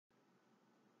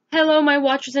Hello, my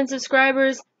watchers and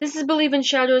subscribers. This is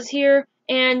BelieveInShadows here,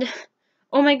 and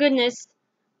oh my goodness,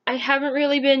 I haven't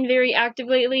really been very active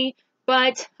lately,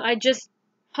 but I just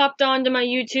hopped onto my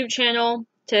YouTube channel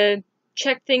to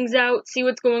check things out, see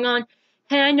what's going on,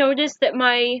 and I noticed that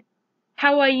my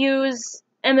How I Use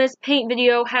MS Paint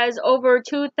video has over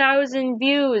 2,000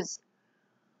 views.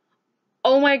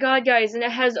 Oh my god, guys, and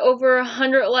it has over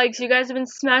 100 likes. You guys have been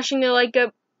smashing the like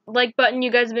button.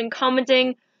 You guys have been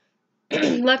commenting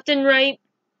left and right.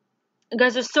 You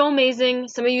guys are so amazing.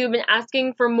 Some of you have been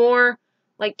asking for more,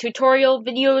 like, tutorial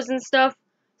videos and stuff.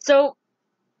 So,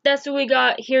 that's what we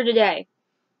got here today.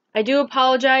 I do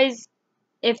apologize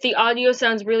if the audio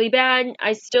sounds really bad.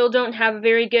 I still don't have a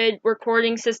very good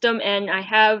recording system, and I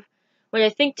have what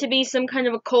I think to be some kind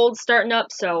of a cold starting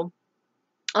up, so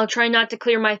I'll try not to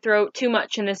clear my throat too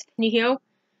much in this video.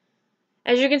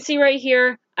 As you can see right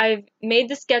here, I've made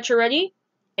the sketch already,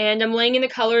 and I'm laying in the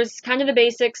colors, kind of the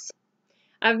basics.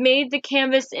 I've made the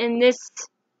canvas in this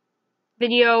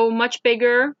video much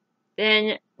bigger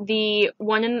than the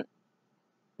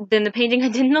painting I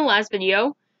did in the last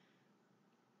video.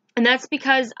 And that's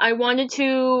because I wanted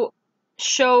to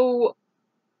show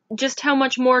just how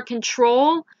much more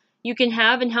control you can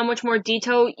have and how much more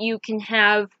detail you can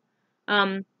have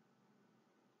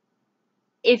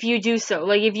if you do so.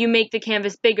 Like, if you make the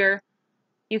canvas bigger,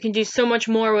 you can do so much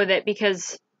more with it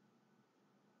because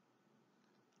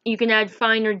you can add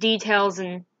finer details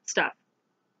and stuff.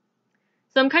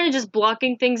 So I'm kind of just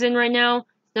blocking things in right now.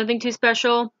 Nothing too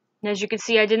special. And as you can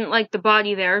see, I didn't like the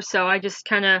body there, so I just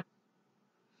kind of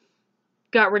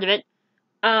got rid of it.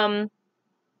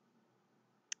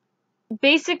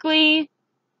 Basically,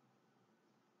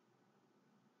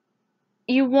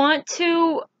 you want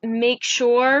to make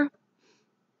sure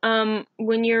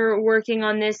when you're working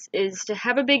on this is to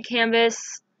have a big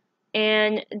canvas,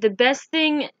 and the best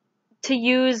thing to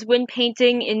use when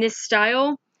painting in this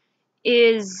style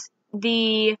is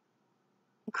the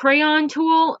crayon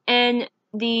tool and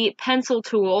the pencil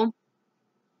tool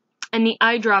and the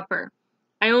eyedropper.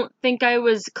 I don't think I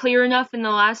was clear enough in the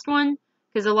last one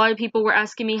because a lot of people were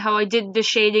asking me how I did the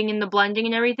shading and the blending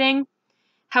and everything.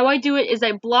 How I do it is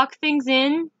I block things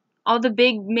in, all the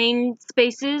big main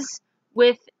spaces,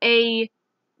 with the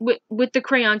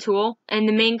crayon tool and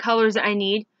the main colors I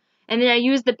need, and then I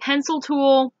use the pencil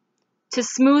tool to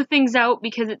smooth things out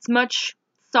because it's much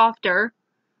softer.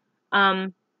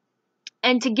 And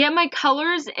to get my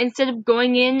colors, instead of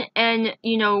going in and,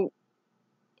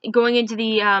 going into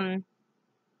the,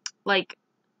 like,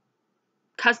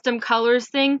 custom colors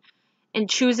thing and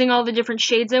choosing all the different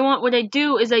shades I want, what I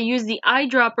do is I use the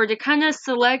eyedropper to kind of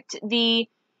select the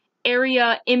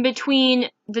area in between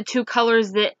the two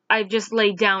colors that I've just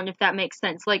laid down, if that makes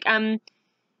sense. Like, I'm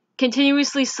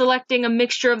continuously selecting a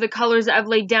mixture of the colors that I've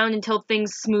laid down until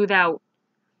things smooth out.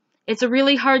 It's a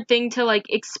really hard thing to, like,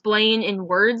 explain in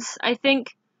words, I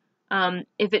think.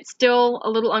 If it's still a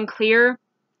little unclear,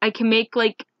 I can make,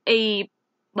 like, a,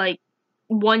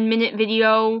 1-minute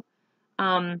video,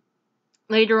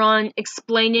 later on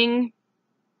explaining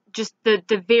just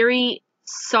the very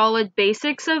solid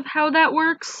basics of how that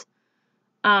works.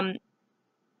 But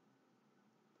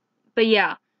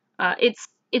yeah,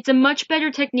 it's a much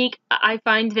better technique, I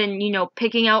find, than,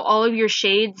 picking out all of your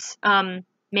shades,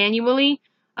 manually,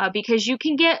 because you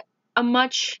can get a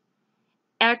much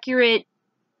accurate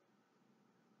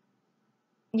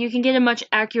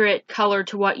color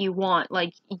to what you want.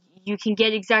 Like, you can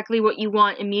get exactly what you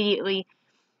want immediately,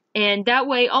 and that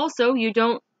way also you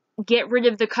don't get rid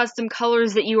of the custom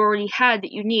colors that you already had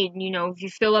that you need. If you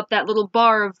fill up that little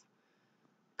bar of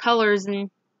colors,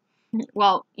 and,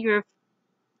 well, you're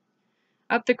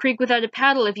up the creek without a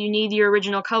paddle if you need your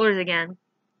original colors again.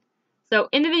 So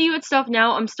in the video itself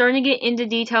now, I'm starting to get into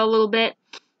detail a little bit.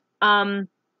 I'm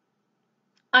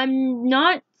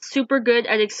not super good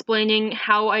at explaining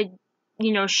how I,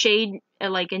 shade,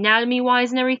 like,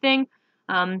 anatomy-wise and everything.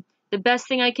 The best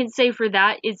thing I can say for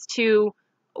that is to,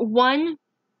 1,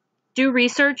 do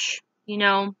research,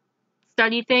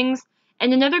 study things.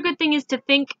 And another good thing is to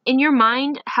think in your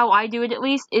mind, how I do it at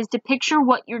least, is to picture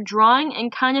what you're drawing and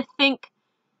kind of think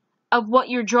of what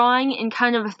you're drawing in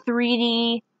kind of a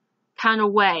 3D kind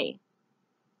of way.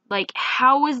 Like,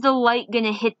 how is the light going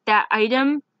to hit that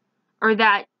item or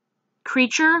that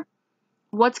creature?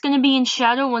 What's going to be in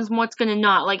shadow and what's going to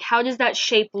not? Like, how does that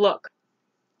shape look?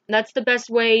 That's the best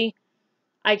way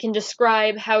I can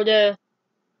describe how to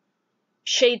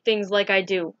shade things like I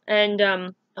do. And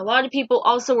a lot of people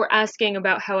also were asking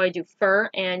about how I do fur,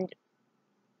 and,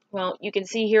 well, you can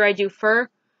see here I do fur.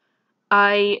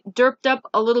 I derped up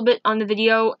a little bit on the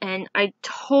video, and I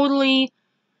totally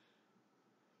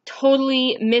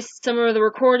totally missed some of the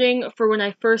recording for when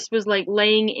I first was like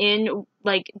laying in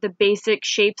like the basic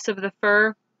shapes of the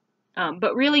fur.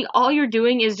 But really all you're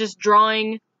doing is just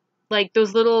drawing like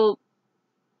those little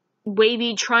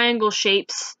wavy triangle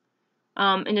shapes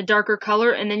in a darker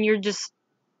color, and then you're just,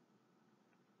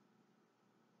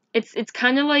 it's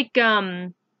kind of like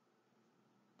it's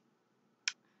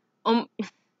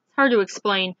hard to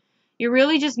explain. You're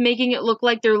really just making it look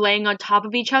like they're laying on top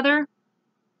of each other.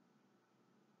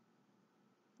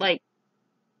 Like,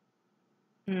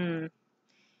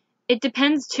 it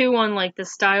depends too on like the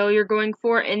style you're going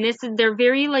for, and they're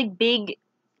very like big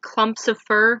clumps of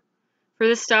fur for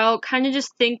this style. Kind of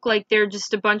just think like they're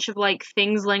just a bunch of like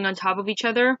things laying on top of each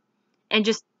other, and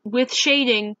just with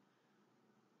shading,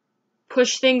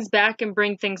 push things back and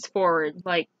bring things forward.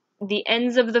 Like the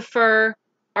ends of the fur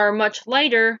are much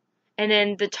lighter, and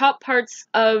then the top parts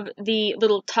of the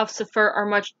little tufts of fur are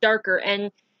much darker,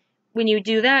 and when you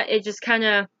do that, it just kind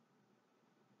of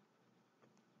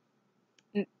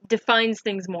defines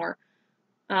things more.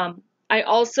 I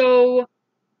also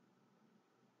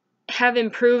have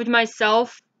improved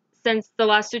myself since the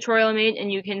last tutorial I made, and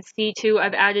you can see too,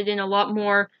 I've added in a lot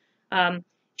more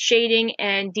shading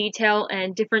and detail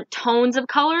and different tones of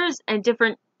colors and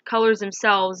different colors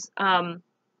themselves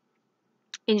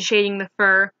in shading the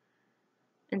fur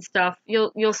and stuff.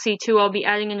 You'll see too, I'll be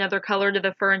adding another color to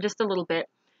the fur in just a little bit.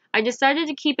 I decided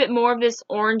to keep it more of this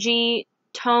orangey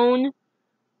tone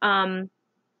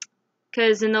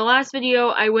because in the last video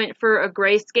I went for a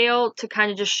grayscale to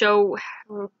kind of just show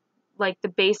like the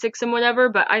basics and whatever,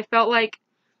 but I felt like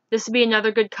this would be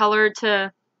another good color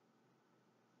to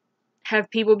have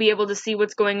people be able to see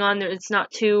what's going on. It's not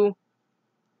too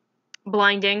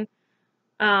blinding.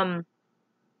 But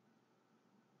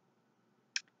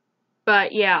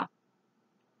yeah,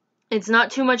 it's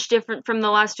not too much different from the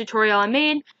last tutorial I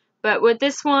made, but with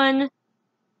this one,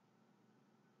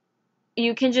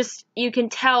 you can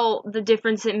tell the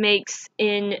difference it makes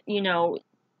in, you know,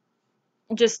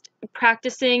 just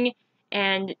practicing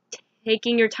and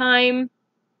taking your time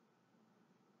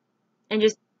and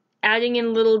just adding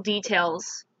in little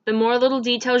details. The more little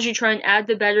details you try and add,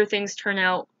 the better things turn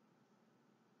out.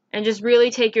 And just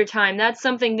really take your time. That's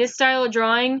something, this style of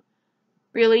drawing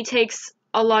really takes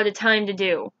a lot of time to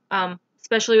do,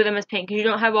 especially with MS Paint, because you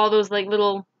don't have all those like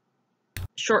little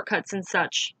shortcuts and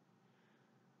such.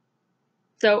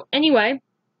 So anyway,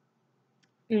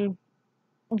 I'm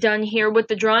done here with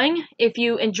the drawing. If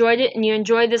you enjoyed it and you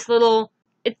enjoyed this little,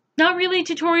 it's not really a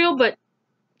tutorial, but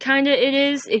kinda it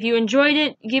is. If you enjoyed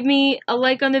it, give me a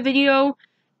like on the video,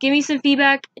 give me some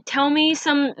feedback, tell me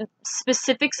some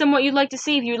specifics on what you'd like to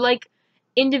see. If you'd like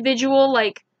individual,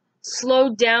 like,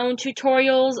 slowed down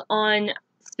tutorials on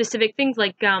specific things,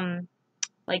 like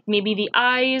maybe the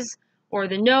eyes, or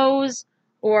the nose,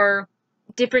 or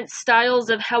different styles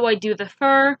of how I do the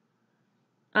fur,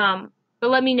 but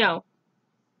let me know.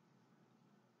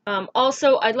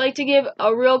 Also, I'd like to give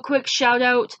a real quick shout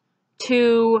out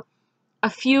to a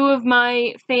few of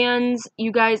my fans.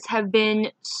 You guys have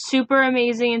been super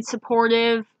amazing and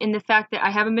supportive in the fact that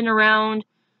I haven't been around.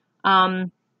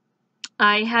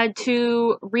 I had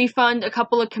to refund a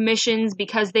couple of commissions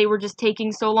because they were just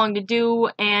taking so long to do,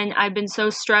 and I've been so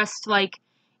stressed, like,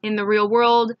 in the real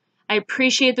world. I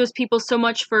appreciate those people so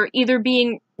much for either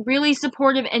being really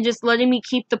supportive and just letting me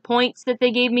keep the points that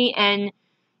they gave me, and,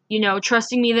 you know,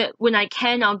 trusting me that when I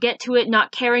can, I'll get to it,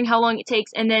 not caring how long it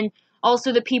takes, and then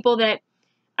also the people that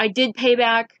I did pay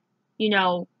back, you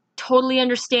know, totally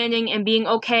understanding and being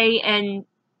okay, and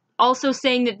also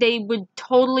saying that they would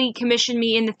totally commission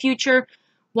me in the future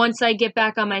once I get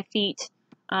back on my feet.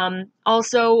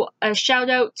 Also, a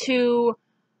shout out to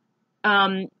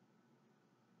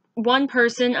one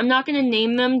person. I'm not going to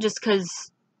name them just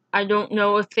because I don't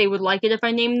know if they would like it if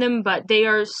I name them, but they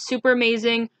are super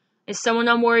amazing. It's someone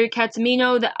on Warrior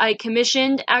Katsumino that I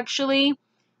commissioned, actually,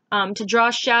 to draw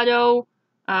Shadow.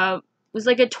 It was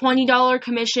like a $20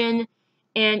 commission,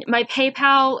 and my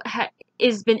PayPal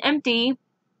has been empty,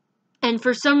 and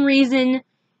for some reason,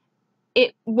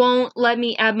 it won't let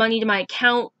me add money to my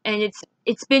account, and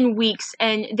it's been weeks,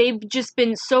 and they've just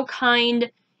been so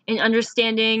kind and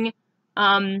understanding,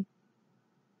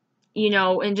 you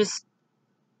know, and just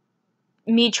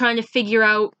me trying to figure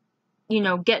out, you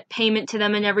know, get payment to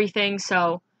them and everything,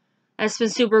 so that's been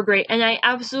super great. And I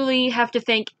absolutely have to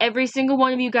thank every single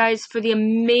one of you guys for the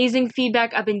amazing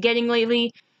feedback I've been getting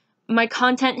lately. My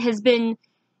content has been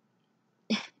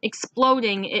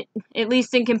exploding, at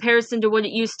least in comparison to what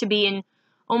it used to be, and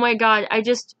oh my god, I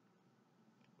just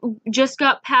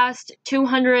got past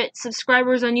 200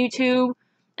 subscribers on YouTube.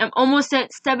 I'm almost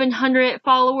at 700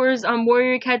 followers on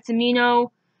Warrior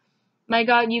Katsumino. My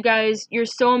god, you guys, you're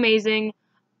so amazing.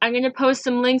 I'm going to post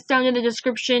some links down in the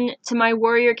description to my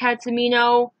Warrior Cats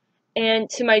Amino and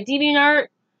to my DeviantArt.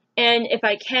 And if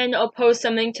I can, I'll post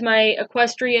something to my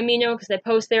Equestria Amino because I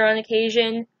post there on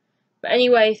occasion. But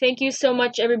anyway, thank you so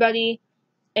much, everybody.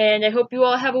 And I hope you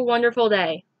all have a wonderful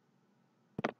day.